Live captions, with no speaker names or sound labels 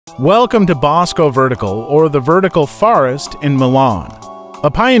Welcome to Bosco Verticale, or the Vertical Forest in Milan, a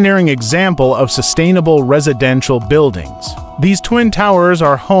pioneering example of sustainable residential buildings. These twin towers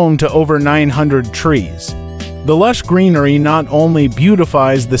are home to over 900 trees. The lush greenery not only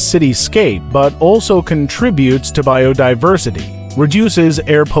beautifies the cityscape but also contributes to biodiversity, reduces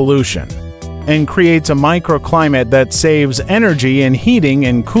air pollution, and creates a microclimate that saves energy in heating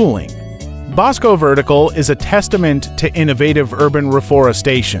and cooling. Bosco Verticale is a testament to innovative urban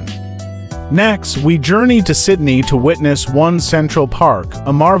reforestation. Next, we journey to Sydney to witness One Central Park,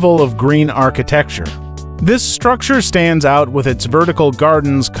 a marvel of green architecture. This structure stands out with its vertical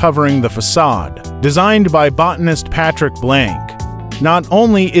gardens covering the facade, designed by botanist Patrick Blank. Not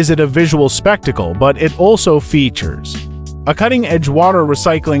only is it a visual spectacle, but it also features a cutting-edge water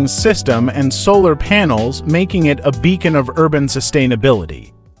recycling system and solar panels, making it a beacon of urban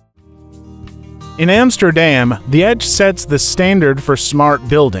sustainability. In Amsterdam, the Edge sets the standard for smart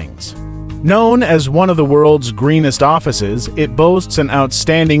buildings. Known as one of the world's greenest offices, it boasts an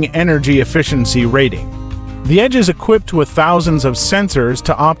outstanding energy efficiency rating. The Edge is equipped with thousands of sensors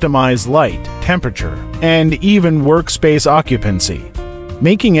to optimize light, temperature, and even workspace occupancy,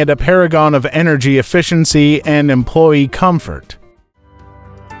 making it a paragon of energy efficiency and employee comfort.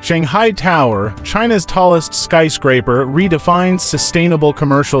 Shanghai Tower, China's tallest skyscraper, redefines sustainable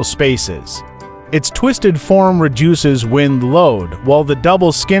commercial spaces. Its twisted form reduces wind load, while the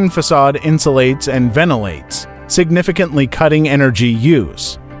double-skin facade insulates and ventilates, significantly cutting energy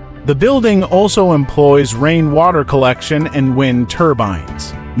use. The building also employs rainwater collection and wind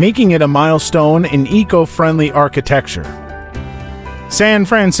turbines, making it a milestone in eco-friendly architecture. San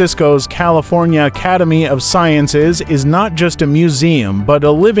Francisco's California Academy of Sciences is not just a museum but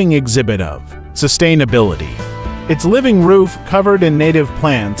a living exhibit of sustainability. Its living roof, covered in native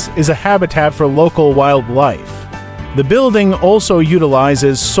plants, is a habitat for local wildlife. The building also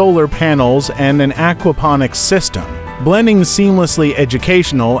utilizes solar panels and an aquaponics system, blending seamlessly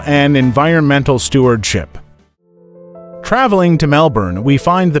educational and environmental stewardship. Traveling to Melbourne, we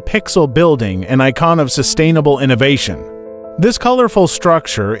find the Pixel Building, an icon of sustainable innovation. This colorful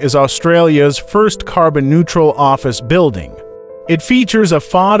structure is Australia's first carbon-neutral office building. It features a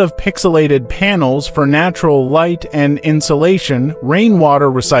facade of pixelated panels for natural light and insulation, rainwater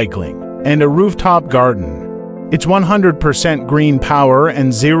recycling, and a rooftop garden. Its 100% green power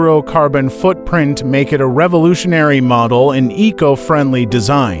and zero carbon footprint make it a revolutionary model in eco-friendly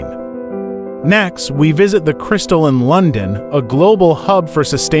design. Next, we visit the Crystal in London, a global hub for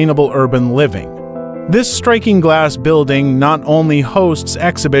sustainable urban living. This striking glass building not only hosts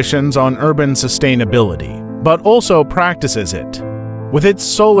exhibitions on urban sustainability, but also practices it. With its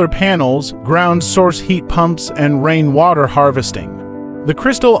solar panels, ground source heat pumps, and rainwater harvesting, the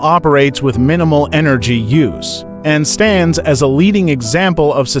Crystal operates with minimal energy use and stands as a leading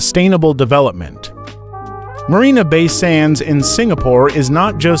example of sustainable development. Marina Bay Sands in Singapore is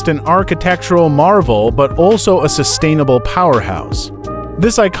not just an architectural marvel but also a sustainable powerhouse.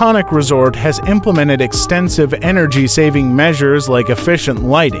 This iconic resort has implemented extensive energy-saving measures like efficient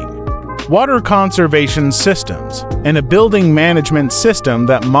lighting, water conservation systems, and a building management system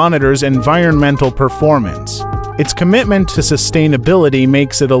that monitors environmental performance. Its commitment to sustainability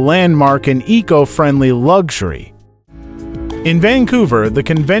makes it a landmark in eco-friendly luxury. In Vancouver, the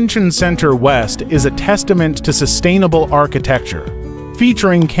Convention Centre West is a testament to sustainable architecture.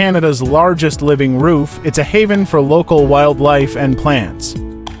 Featuring Canada's largest living roof, it's a haven for local wildlife and plants.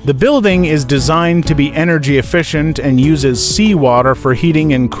 The building is designed to be energy efficient and uses seawater for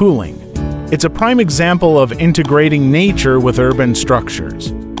heating and cooling. It's a prime example of integrating nature with urban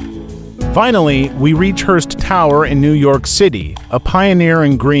structures. Finally, we reach Hearst Tower in New York City, a pioneer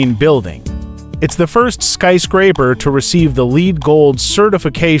in green building. It's the first skyscraper to receive the LEED Gold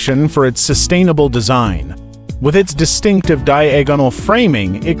certification for its sustainable design. With its distinctive diagonal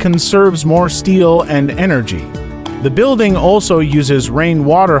framing, it conserves more steel and energy. The building also uses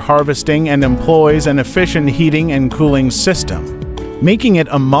rainwater harvesting and employs an efficient heating and cooling system, making it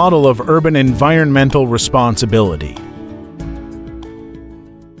a model of urban environmental responsibility.